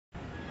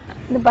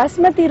இந்த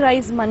பாஸ்மதி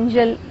ரைஸ்,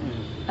 மஞ்சள்,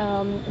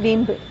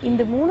 வேம்பு,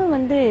 இந்த மூணு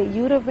வந்து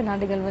யூரோப்பிய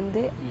நாடுகள்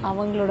வந்து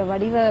அவங்களோட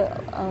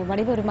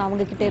வடிவ உரிமை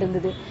அவங்க கிட்ட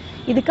இருந்தது.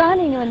 இதுக்காக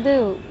நீங்க வந்து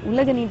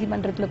உலக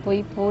நீதிமன்றத்துல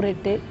போய்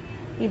போரிட்டு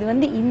இது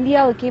வந்து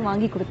இந்தியாவுக்கே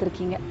வாங்கி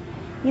கொடுத்துருக்கீங்க.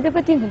 இத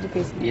பத்தி கொஞ்சம்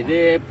பேசுங்க. இது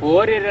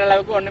போரிடுற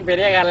அளவுக்கு ஒன்றும்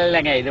பெரிய காலம்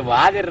இல்லைங்க. இது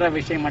வாதிடுற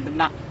விஷயம்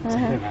மட்டும்தான்.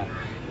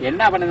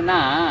 என்ன பண்ணுதுன்னா,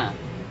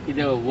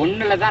 இது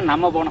ஒண்ணுலதான்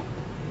நம்ம போனோம்.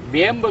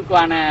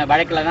 வேம்புக்கான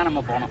வழக்குல தான்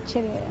நம்ம போனோம்.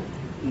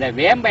 இந்த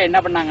வேம்பை என்ன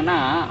பண்ணாங்கன்னா,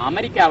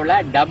 அமெரிக்காவில்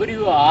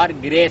WR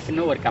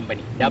கிரேஸ்னு ஒரு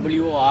கம்பெனி,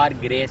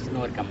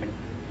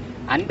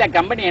 அந்த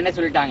கம்பெனி என்ன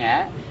சொல்லிட்டாங்க,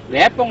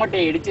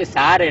 வேப்பங்கொட்டையை இடிச்சு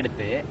சாறு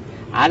எடுத்து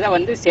அதை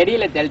வந்து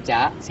செடியில தெளிச்சா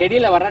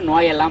செடியில வர்ற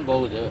நோயெல்லாம்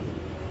போகுது.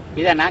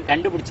 இதை நான்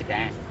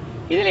கண்டுபிடிச்சிட்டேன்,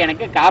 இதுல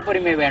எனக்கு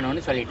காப்புரிமை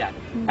வேணும்னு சொல்லிட்டாரு.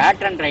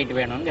 பேட்டன் ரைட்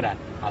வேணும்ங்கிறார்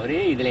அவரு.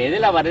 இதுல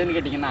எதுல வருதுன்னு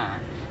கேட்டீங்கன்னா,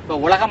 இப்ப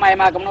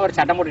உலகமயமாக்கம்னு ஒரு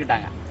சட்டம்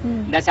போட்டுக்கிட்டாங்க.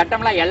 இந்த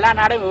சட்டம்லாம் எல்லா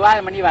நாடும்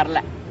விவாதம் பண்ணி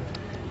வரல.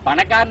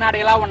 பணக்கார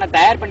நாடுகளா ஒன்ன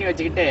தயார் பண்ணி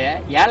வச்சுக்கிட்டு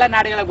ஏழை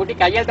நாடுகளை கூட்டி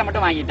கையெழுத்தை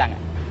மட்டும் வாங்கிட்டாங்க.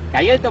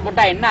 கையெழுத்தை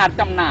போட்டா என்ன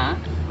அர்த்தம்னா,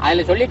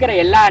 அதுல சொல்லிக்கிற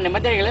எல்லா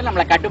நிபந்தனைகளையும்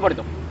நம்மளை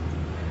கட்டுப்படுத்தும்.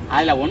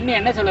 அதுல ஒண்ணு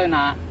என்ன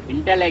சொல்லுதுன்னா,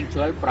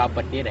 இன்டெலெக்சுவல்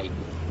ப்ராப்பர்ட்டி ரைட்.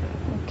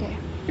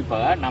 இப்போ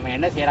நம்ம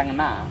என்ன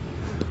செய்யறாங்கன்னா,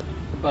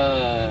 இப்போ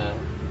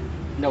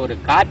இந்த ஒரு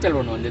காய்ச்சல்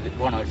ஒண்ணு வந்தது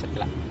போன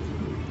வருஷத்துல,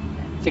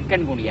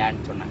 சிக்கன்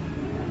குனியான்னு சொன்னாங்க.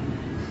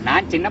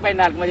 நான் சின்ன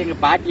பையனா இருக்கும்போது எங்க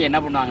பாட்டி என்ன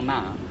பண்ணுவாங்கன்னா,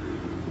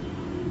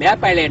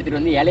 வேப்பாயில எடுத்துட்டு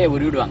வந்து இலையை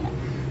உருவிடுவாங்க.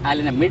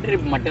 அதுல இந்த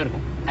மிட்ரிப் மட்டும்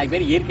இருக்கும், அது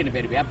பேர் ஈர்க்குன்னு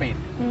பேர்.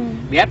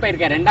 வேப்ப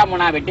இருக்க 2ஆம்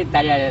 3ஆ வெட்டி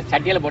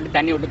சட்டியில போட்டு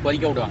தண்ணி விட்டு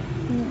கொதிக்க விடுவாங்க.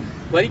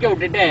 கொதிக்க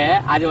விட்டுட்டு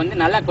அது வந்து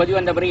நல்லா கொதி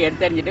வந்த பிறகு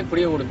எடுத்து எறிஞ்சிட்டு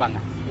குடிய கொடுப்பாங்க.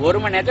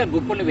 1 மணி நேரத்துல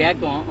குப்புன்னு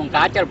வேக்கும். உங்க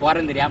காய்ச்சல்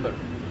போறதுன்னு தெரியாம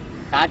போயிடும்.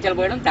 காய்ச்சல்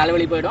போயிடும்,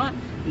 தலைவலி போயிடும்,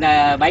 இந்த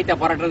வயிற்ற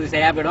புரட்டுறது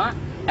சரியா போயிடும்,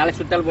 தலை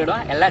சுத்தல்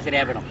போயிடும், எல்லாம்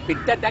சரியா போயிடும்.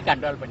 பித்தத்தை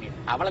கண்ட்ரோல் பண்ணிடும்.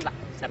 அவ்வளவுதான்.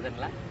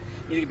 சரிங்களா?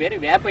 இதுக்கு பேரு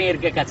வேப்பம்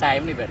இருக்க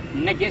கசாயம்னு பேர்.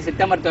 இன்னைக்கும்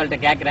சித்த மருத்துவர்கிட்ட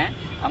கேட்கிறேன்,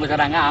 அவங்க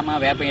சொல்றாங்க, ஆமா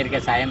வேப்பம் இருக்க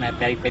சாயம்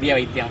பெரிய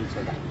வைத்தியம்னு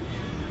சொல்றாங்க.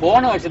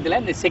 போன வருஷத்துல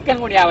இந்த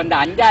சிக்கன் குனியா வந்து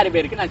 5-6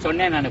 பேருக்கு நான்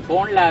சொன்னேன். நான்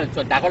போன்ல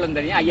தகவல்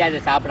தெரியும், ஐயா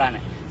இதை சாப்பிட்றான்னு.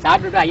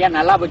 சாப்பிட்டுட்டு ஐயா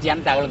நல்லா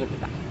போச்சியான்னு தகவல்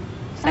கொடுத்துட்டான்.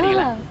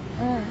 சரிங்களா?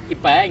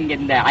 இப்ப இங்க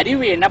இந்த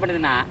அறிவு என்ன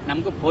பண்ணுதுன்னா,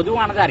 நமக்கு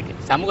பொதுவானதா இருக்கு,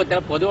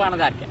 சமூகத்துல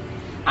பொதுவானதா இருக்கு.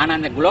 ஆனா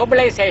அந்த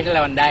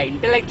குளோபலைசேஷன்ல வந்த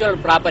இன்டெலெக்சுவல்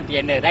ப்ராப்பர்ட்டி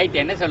என்ன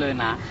ரைட் என்ன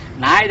சொல்லுதுன்னா,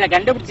 நான் இதை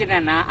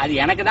கண்டுபிடிச்சிட்டேன்னா அது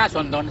எனக்கு தான்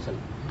சொந்தம்னு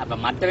சொல்லுது. அப்ப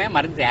மற்றவன்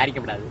மருந்து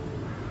தயாரிக்கப்படாது.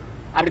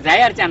 அப்படி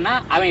தயாரிச்சான்னா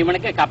அவன்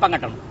இவனுக்கு கப்பம்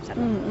கட்டணும்,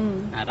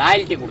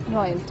 ராயல்ட்டி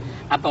கொடுக்கணும்.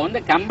 அப்ப வந்து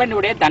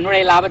கம்பெனியுடைய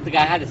தன்னுடைய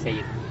லாபத்துக்காக அதை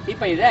செய்யுது.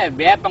 இப்ப இதை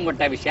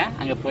வேப்பங்கொட்டை விஷயம்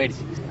அங்க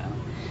போயிடுச்சு.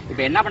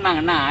 இப்ப என்ன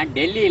பண்ணாங்கன்னா,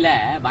 டெல்லியில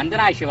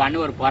வந்தனா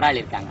சிவான்னு ஒரு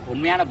போராளி இருக்காங்க.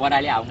 உண்மையான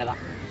போராளி அவங்க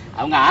தான்.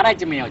 அவங்க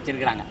ஆராய்ச்சி மையம்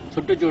வச்சிருக்கிறாங்க,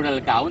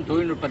 சுற்றுச்சூழலுக்காகவும்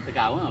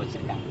தொழில்நுட்பத்துக்காகவும்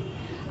வச்சிருக்காங்க.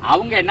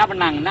 அவங்க என்ன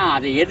பண்ணாங்கன்னா,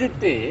 அதை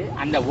எதிர்த்து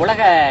அந்த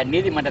உலக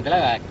நீதிமன்றத்துல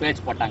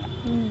கேஸ் போட்டாங்க.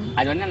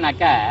 அது வந்து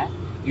என்னன்னாக்கா,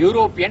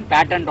 யூரோப்பியன்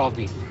பேட்டன்ட்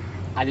ஆபீஸ்,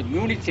 அது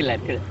மியூனிச்சில்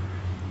இருக்குது.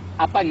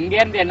 அப்ப இங்க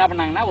இருந்து என்ன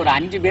பண்ணாங்கன்னா, ஒரு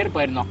 5 பேர்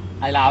போயிருந்தோம்.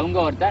 அதுல அவங்க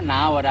ஒருத்தர்,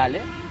 நான் ஒரு ஆளு,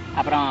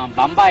 அப்புறம்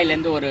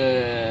பம்பாயிலேருந்து ஒரு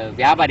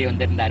வியாபாரி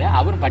வந்திருந்தாரு,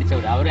 அவரும்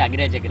படித்தவர், அவரு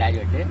அக்ரிகல்ச்சர்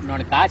கிராஜுவேட்டு.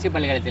 இன்னொன்று காசி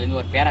பல்கலைக்கழகத்திலேருந்து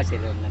ஒரு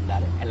பேராசிரியர்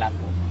வந்திருந்தாரு.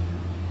 எல்லாருக்கும்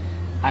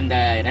அந்த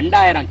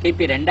 2000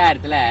 கிபி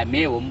 2000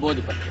 மே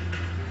 9-10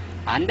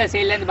 அந்த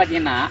சைட்லேருந்து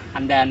பார்த்தீங்கன்னா,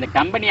 அந்த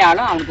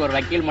கம்பெனியாலும் அவனுக்கு ஒரு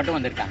வக்கீல் மட்டும்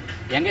வந்திருக்காங்க.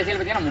 எங்கள் சைடில்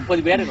பார்த்தீங்கன்னா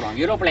 30 பேர் இருக்கிறோம்.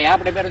 யூரோப்பில்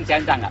ஏகப்பட்ட பேர் வந்து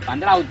சேர்ந்தாங்க.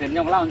 வந்தனாவுக்கு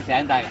தெரிஞ்சவங்களாம் வந்து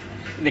சேர்ந்தாங்க.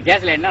 இந்த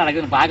கேஸில் என்ன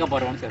நடக்குதுன்னு பார்க்க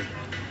போகிறோம்னு சொல்லிட்டு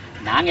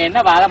நாங்கள் என்ன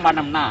வாதம்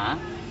பண்ணோம்னா,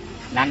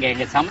 நாங்கள்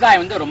எங்கள்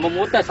சமுதாயம் வந்து ரொம்ப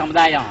மூத்த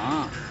சமுதாயம்.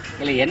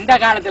 இல்லை எந்த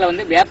காலத்தில்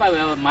வந்து வேப்ப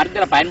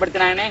மருந்தில்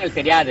பயன்படுத்தினாங்கன்னே எங்களுக்கு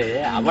தெரியாது.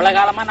 அவ்வளோ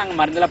காலமாக நாங்கள்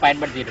மருந்தில்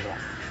பயன்படுத்திட்டு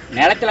இருக்கோம்.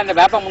 நிலத்தில் அந்த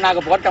வேப்ப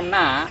முன்னாக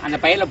போட்டோம்னா அந்த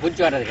பயிரில்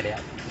பூச்சி வர்றது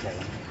கிடையாது.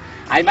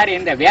 அது மாதிரி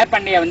இந்த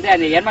வேப்பண்ணையை வந்து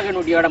அந்த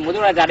எர்மகனூட்டியோட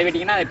முதுகுல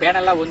தடவிட்டிங்கன்னா அந்த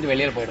பேனெல்லாம் ஊந்து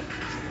வெளியில் போயிடும்.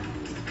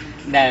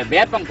 இந்த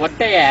வேப்பம்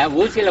கொட்டையை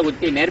ஊசியில்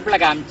ஊற்றி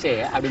நெருப்பில் காமிச்சு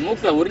அப்படி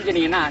மூக்கில்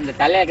உறிஞ்சினீங்கன்னா அந்த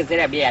தலையாக்க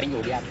சரி அப்படியே இறங்கி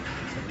முடியாது.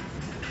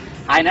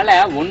 அதனால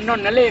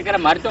ஒன்னொன்னுல இருக்கிற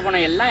மருத்துவ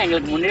குணம் எல்லாம்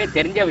எங்களுக்கு முன்னாடியே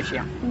தெரிஞ்ச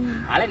விஷயம்.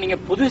 அதனால நீங்க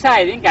புதுசா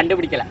எதையும்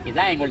கண்டுபிடிக்கல.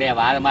 இதுதான் எங்களுடைய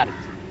வாதமா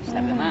இருக்கு.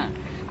 சரிங்களா?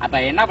 அப்ப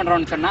என்ன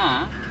பண்றோம்னு சொன்னா,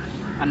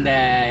 அந்த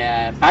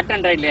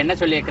பேட்டன் ரைட்ல என்ன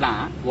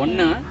சொல்லியிருக்கலாம்,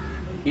 ஒன்னு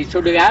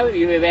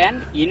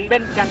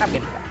இன்வென்ஷன்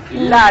அப்படின்னு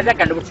இல்லாத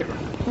கண்டுபிடிச்சிருக்கணும்.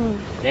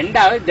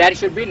 ரெண்டாவது தேர்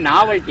ஷுட் பி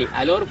நாவல்டி,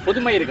 அதுல ஒரு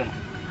புதுமை இருக்கணும்.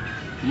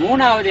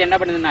 மூணாவது என்ன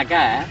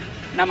பண்ணுதுனாக்கா,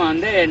 நம்ம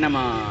வந்து நம்ம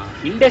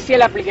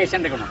இண்டஸ்ட்ரியல்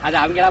அப்ளிகேஷன் இருக்கணும். அது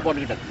அவங்களா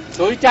போட்டுக்கிட்டது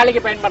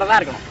தொழிற்சாலைக்கு பயன்படுறதா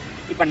இருக்கணும்.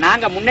 இப்ப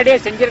நாங்க முன்னாடியே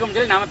செஞ்சிருக்கோம்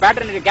சொல்லி நம்ம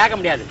பேட்டர்னுக்கு கேட்க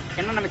முடியாது.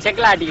 என்ன நம்ம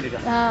செக்ல ஆட்டிக்கிட்டு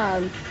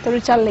இருக்கோம்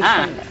தொழிற்சாலை.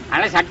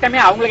 ஆனா சட்டமே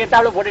அவங்களுக்கு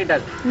எத்தாலும்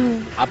போட்டுக்கிட்டாது.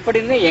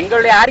 அப்படின்னு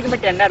எங்களுடைய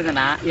ஆர்குமெண்ட் என்ன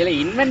இருந்ததுன்னா, இதுல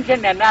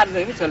இன்வென்ஷன் என்ன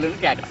இருந்ததுன்னு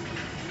சொல்லுன்னு கேட்கறோம்.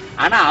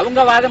 ஆனா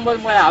அவங்க வாதம்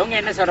போது அவங்க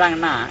என்ன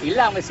சொல்றாங்கன்னா, இல்ல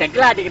அவங்க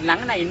செக்ல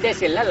ஆட்டிக்கிட்டாங்க, நான்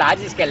இண்டஸ்ட்ரியல்ல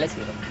லார்ஜ் ஸ்கேல்ல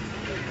செய்யறோம்.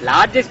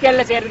 லார்ஜ்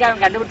ஸ்கேல்ல செய்யறதுக்கு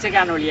அவங்க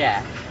கண்டுபிடிச்சிருக்கான ஒழிய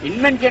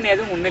இன்வென்ஷன்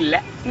எதுவும் ஒண்ணும்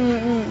இல்லை.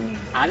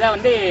 அதை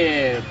வந்து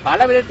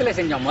பல விதத்துல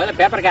செஞ்சோம். முதல்ல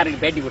பேப்பர்காரங்க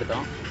பேட்டி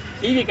கொடுத்தோம்,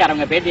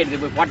 டிவிக்காரங்க பேட்டி எடுத்து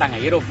போய் போட்டாங்க,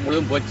 யூரோப்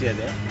முழுவதும் போச்சு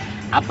அது.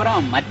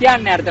 அப்புறம்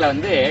மத்தியான நேரத்துல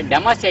வந்து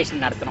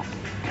டெமான்ஸ்ட்ரேஷன் நடத்தணும்.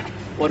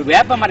 ஒரு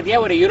வேப்ப மரத்தையே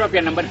ஒரு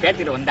யூரோப்பியன் நம்பர்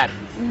பேத்திட்டு வந்தார்.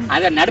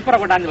 அதை நடுப்புற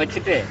கொண்டாந்து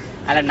வச்சுட்டு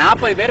அதுல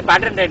 40 பேர்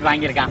பேட்டன் ரைட்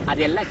வாங்கியிருக்கான்.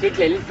 அது எல்லாம்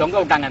சீட்ல எழுதி தொங்க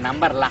விட்டாங்க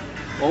நம்பர்லாம்.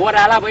 ஒவ்வொரு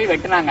ஆளா போய்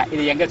வெட்டினாங்க,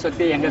 இது எங்க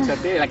சொத்து எங்க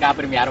சொத்து, இதுல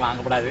காப்புரிமை யாரும்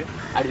வாங்கக்கூடாது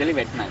அப்படின்னு சொல்லி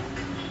வெட்டினாங்க.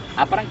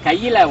 அப்புறம்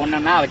கையில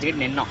ஒன்னொன்னா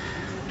வச்சுக்கிட்டு நின்னோம்.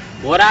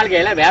 ஒரு ஆள்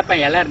கையில வேப்ப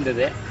இலை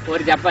இருந்தது.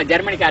 ஒரு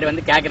ஜெர்மனிக்கார்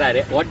வந்து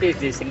கேட்குறாரு, வாட் இஸ்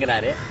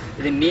திஸ்ங்கிறாரு.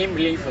 இது neem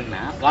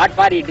ரிலீஃப்னா what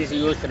for it is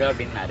used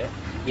அப்படின்னாரு.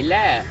 இல்லை,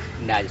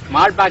 இந்த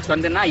ஸ்மால் பாக்ஸ்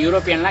வந்துன்னா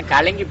யூரோப்பியன்லாம்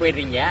கலங்கி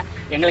போயிடுறீங்க,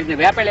 எங்களுக்கு இந்த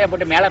வேப்ப இலையை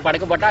போட்டு மேலே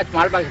படுக்க போட்டால்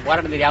ஸ்மால் பாக்ஸ்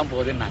போராட்டம் தெரியாமல்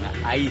போகுதுன்னாங்க.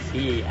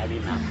 ஐசி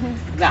அப்படின்னா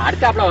இந்த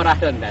அடுத்தாப்புல ஒரு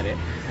ஆள் வந்தார்.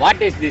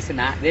 வாட் இஸ்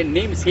திஸ்னா இது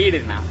நீம்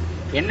சீடுன்னா.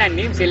 என்ன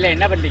நீம் சீடில்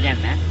என்ன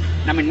பண்ணுறீங்கன்னு.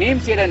 நம்ம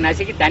நீம் சீடை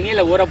நசுக்கி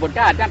தண்ணியில் ஊற போட்டு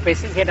அதான்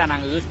பெஸ்டிசைடாக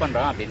நாங்கள் யூஸ்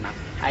பண்ணுறோம் அப்படின்னா.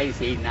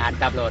 ஐசி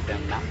அடுத்தாப்புல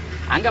ஒருத்தவங்க தான்.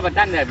 அங்கே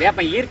பார்த்தா இந்த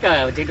வேப்பம் ஈர்க்க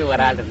வச்சுட்டு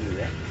ஒரு ஆள்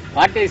இருந்தது.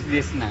 வாட் இஸ்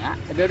திஸ்னா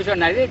அது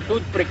சொன்னாரு,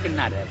 டூத்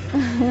பிரிக்குன்னாரு.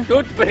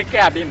 டூத் பிரிக்கு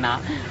அப்படின்னா,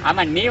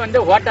 ஆமா நீ வந்து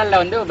ஹோட்டல்ல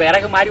வந்து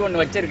விறகு மாதிரி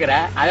ஒண்ணு வச்சிருக்கிற,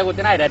 அதை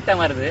குத்தினா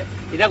ரத்தம் வருது,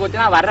 இதை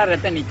குத்தினா வர்ற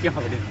ரத்தம் நிற்கும்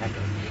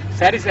அப்படின்னாரு.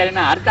 சரி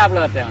சரின்னா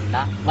அடுத்தாப்புல ஒருத்தன்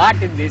வந்தா,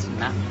 what is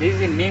Thisna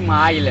this is neem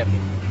oil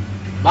அப்படின்னு.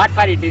 What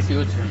for it is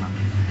யூஸ்னா.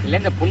 இல்லை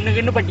இந்த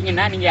புண்ணுக்குன்னு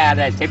பட்டீங்கன்னா நீங்க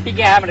அதை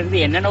செப்டிக் ஆகாம இருந்து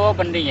என்னென்னவோ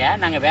பண்றீங்க,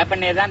 நாங்க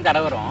வேப்பெண்ணெய் தான்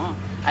தடவுறோம்,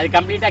 அது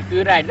கம்ப்ளீட்டா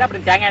கியூர் ஆயிடுது,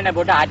 அப்புறம் தேங்காய் எண்ணெய்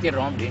போட்டு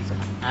ஆத்திடுறோம் அப்படின்னு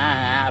சொன்னாங்க.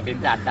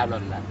 அப்படின்ட்டு அடுத்தாப்புல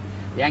வந்தார்.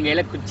 என்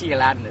கையில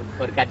குச்சிகளா இருந்தது,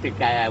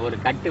 ஒரு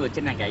கட்டு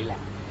வச்சு நான் கையில.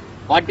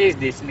 வாட் இஸ்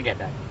திஸ்ன்னு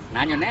கேட்டார்.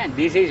 நான் சொன்னேன்,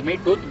 திஸ் இஸ் மை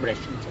டூத்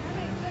பிரஷ்ன்னு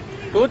சொன்னேன்.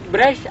 டூத்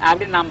பிரஷ்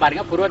அப்படின்னு நான்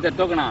பாருங்க புருவத்தை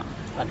தூக்கணும்,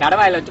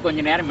 கடவாயில் வச்சு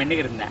கொஞ்சம் நேரம்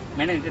மென்னுக்கு இருந்தேன்.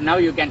 மென்னு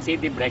நவ் யூ கேன் சீ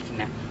தி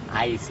பிரஷ்ன்னு.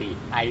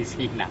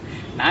 ஐசின்னா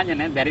நான்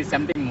சொன்னேன், தெர் இஸ்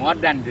சம்திங்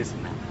மோர் தேன்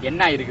திஸ்னா.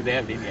 என்ன இருக்குது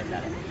அப்படின்னு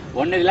கேட்டாரு.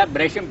 ஒன்னுல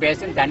பிரஷும்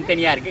பேசும்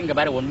தனித்தனியா இருக்கு, இங்க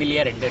பாரு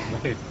ஒன்னுலயே ரெண்டு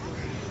இருக்கு.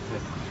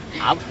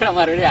 அப்புறம்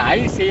மறுபடியும்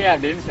ஐசி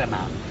அப்படின்னு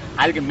சொன்னா.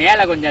 அதுக்கு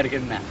மேல கொஞ்சம்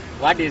இருக்குதுன்னா.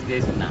 What is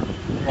Thisna.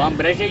 உன்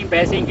பிரஷையும்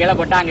பேசையும் கீழே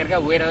போட்டா அங்க இருக்க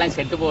உயிரெல்லாம்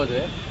செத்து போகுது,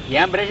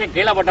 என் பிரஷை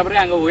கீழே போட்ட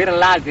பிறகு அங்க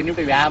உயிரெல்லாம் அது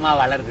தின்னுட்டு வேகமா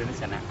வளருதுன்னு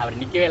சொன்னேன். அவர்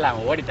நிக்கவே இல்லை,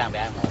 அவன் ஓடிட்டான்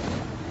வேகமா.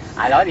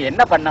 அதாவது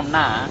என்ன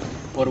பண்ணோம்னா,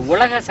 ஒரு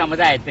உலக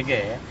சமுதாயத்துக்கு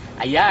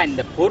ஐயா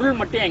இந்த பொருள்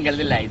மட்டும்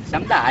எங்களது இல்லை, இது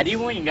சந்த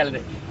அறிவும்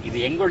எங்களது, இது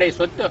எங்களுடைய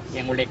சொத்து,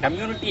 எங்களுடைய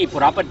கம்யூனிட்டி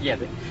ப்ராப்பர்ட்டி.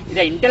 அது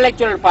இதை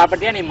இன்டெலெக்சுவல்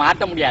ப்ராப்பர்ட்டியா நீ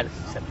மாற்ற முடியாது.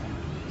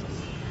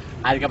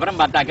 அதுக்கப்புறம்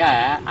பார்த்தாக்கா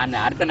அந்த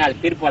அடுத்த நாள்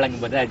தீர்ப்பு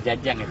வழங்கும் போது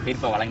ஜட்ஜ் அங்கே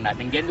தீர்ப்பை வழங்கினார்.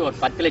 இங்கேருந்து ஒரு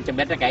 10 லட்சம்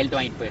பேர்த்த கையெழுத்து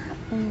வாங்கிட்டு போயிடணும்.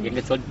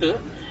 எங்க சொத்து.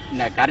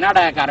 இந்த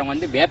கர்நாடகாக்காரங்க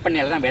வந்து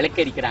வேப்பெண்ணையில தான்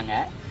விளக்கரிக்கிறாங்க.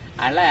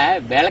 அதனால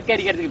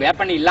விளக்கரிக்கிறதுக்கு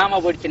வேப்பெண்ணெய் இல்லாம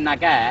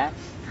போயிடுச்சுன்னாக்கா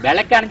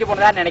விளக்கு அணைஞ்சு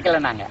போனதா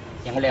நினைக்கல, நாங்க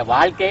எங்களுடைய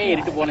வாழ்க்கையே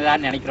இருட்டு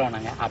போனதான்னு நினைக்கிறோம்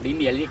நாங்க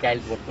அப்படின்னு எழுதி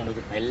கையெழுத்து போட்டு கொண்டு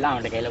கொடுத்தோம். எல்லாம்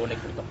அவனுடைய கையில கொண்டு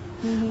கொடுத்தோம்.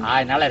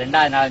 அதனால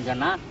 2வது நாள்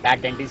சொன்னா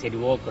பேட்டன்ட் சரி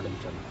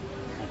ஓகேன்னு சொன்னோம்,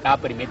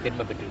 காப்புரிமையை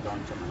திரும்ப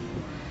பெற்றுக்கிட்டோம்னு சொன்னாங்க.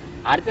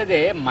 அடுத்தது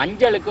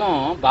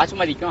மஞ்சளுக்கும்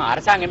பாசுமதிக்கும்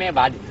அரசாங்கமே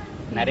பாதிச்சு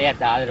நிறைய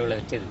ஆதரவுகளை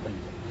வச்சு இது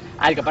பண்ணிட்டு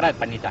அதுக்கப்புறம் அது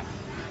பண்ணிட்டாங்க.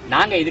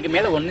 நாங்க இதுக்கு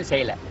மேல ஒன்றும்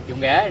செய்யலை.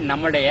 இவங்க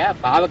நம்மளுடைய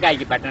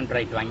பாவக்காய்க்கு பேட்டன்ட்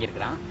ரைட்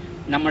வாங்கியிருக்கிறோம்.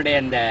 நம்மளுடைய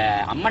இந்த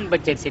அம்மன்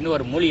பச்சரிசின்னு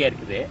ஒரு மூலிகை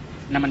இருக்குது,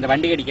 நம்ம இந்த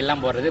வண்டி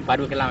கடிக்கெல்லாம் போடுறது,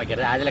 பருவுக்கெல்லாம்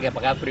வைக்கிறது,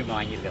 அதில் காப்புரிமை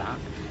வாங்கியிருக்கிறான்.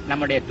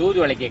 நம்முடைய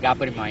தூதுவளைக்கு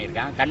காப்புரிமை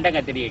வாங்கியிருக்கான்,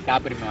 கண்டங்கத்திரி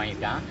காப்புரிமை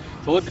வாங்கியிருக்கான்,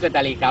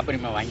 சோத்துக்கத்தாளிக்கு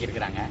காப்புரிமை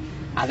வாங்கியிருக்கிறாங்க.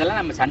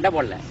 அதெல்லாம் நம்ம சண்டை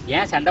போடல.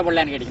 ஏன் சண்டை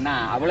போடலன்னு கேட்டிங்கன்னா,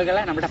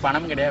 அவளுக்கெல்லாம் நம்மகிட்ட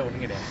பணம் கிடையாது,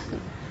 ஒன்றும்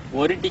கிடையாது.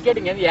 ஒரு டிக்கெட்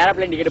இங்கேருந்து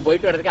ஏரோப்ளைன் டிக்கெட்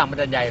போயிட்டு வரதுக்கு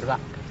 55,000 ரூபா.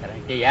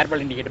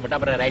 ஏர்பிளைன் டிக்கெட் மட்டும்,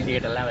 அப்புறம் ரயில்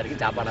டிக்கெட் எல்லாம்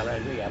வரைக்கும் சாப்பாடெல்லாம்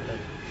இருக்குது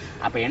ஏர்பிளைன்.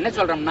 அப்போ என்ன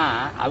சொல்கிறோம்னா,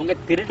 அவங்க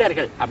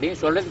திருடர்கள் அப்படின்னு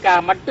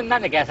சொல்றதுக்காக மட்டும்தான்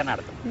அந்த கேஸை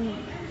நடத்தும்.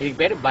 இதுக்கு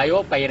பேர் பயோ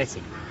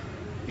பைரசி.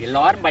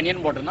 எல்லாரும்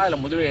பனியன் போட்டிருந்தோம்,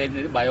 அதில் முதல்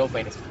எழுந்தது பயோ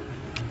பைரசி.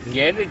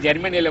 இங்கேருந்து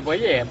ஜெர்மனியில்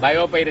போய்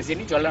பயோ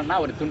பைரசின்னு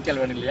சொல்லணும்னா ஒரு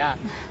துணிச்சல் வேணும் இல்லையா?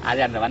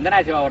 அது அந்த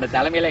வந்தனா சிவாவோட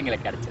தலைமையில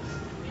எங்களுக்கு கிடைச்சது.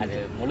 அது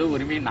முழு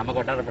உரிமையும் நம்ம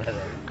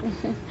கொண்டாடப்பட்டது.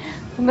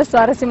 ரொம்ப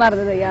சுவாரஸ்யமா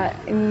இருந்தது ஐயா.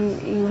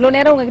 இவ்வளவு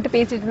நேரம் உங்ககிட்ட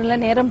பேசிட்டு இருந்தா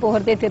நேரம்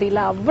போகிறதே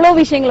தெரியல. அவ்வளவு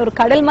விஷயங்கள், ஒரு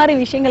கடல் மாதிரி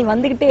விஷயங்கள்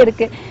வந்துகிட்டே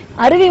இருக்கு.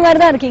 அருவி மாதிரி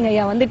தான் இருக்கீங்க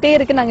ஐயா, வந்துட்டே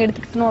இருக்கு. நாங்க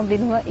எடுத்துக்கிட்டோம்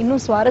அப்படின்னு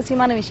இன்னும்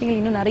சுவாரஸ்யமான விஷயங்கள்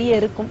இன்னும்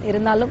நிறைய இருக்கும்.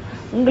 இருந்தாலும்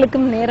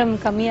உங்களுக்கும் நேரம்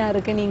கம்மியா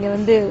இருக்கு, நீங்க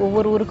வந்து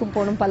ஒவ்வொரு ஊருக்கும்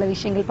போகணும், பல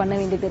விஷயங்கள் பண்ண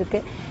வேண்டியது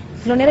இருக்கு.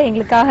 இவ்வளவு நேரம்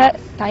எங்களுக்காக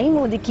டைம்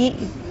ஒதுக்கி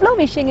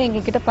இவ்வளவு விஷயங்கள்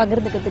எங்ககிட்ட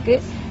பகிர்ந்துக்கிறதுக்கு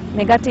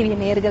மெகா டிவி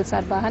நேயர்கள்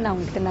சார்பாக நான்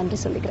உங்ககிட்ட நன்றி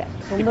சொல்லிக்கிறேன்.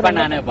 ரொம்ப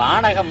நான்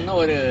வானகம்னு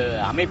ஒரு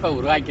அமைப்பை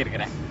உருவாக்கி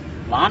இருக்கிறேன்.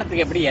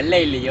 வானத்துக்கு எப்படி எல்லை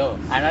இல்லையோ,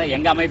 அதனால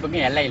எங்க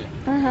அமைப்புக்கும் எல்லை இல்லை.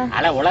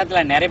 அதனால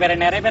உலகத்துல நிறைய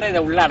பேர்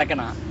இதை உள்ள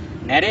அடக்கணும்.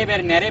 நிறைய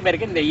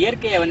பேருக்கு இந்த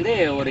இயற்கையை வந்து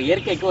ஒரு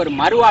இயற்கைக்கு ஒரு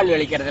மறுவாழ்வு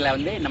அளிக்கிறதுல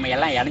வந்து நம்ம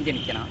எல்லாம் இணைஞ்சு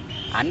நிற்கணும்.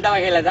 அந்த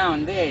வகையில தான்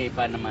வந்து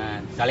இப்ப நம்ம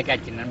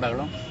தொலைக்காட்சி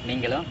நண்பர்களும்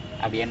நீங்களும்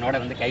அப்படி என்னோட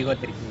வந்து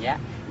கைகோத்திருக்கீங்க.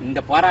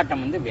 இந்த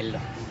போராட்டம் வந்து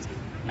வெல்லும்.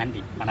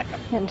 நன்றி,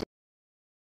 வணக்கம்.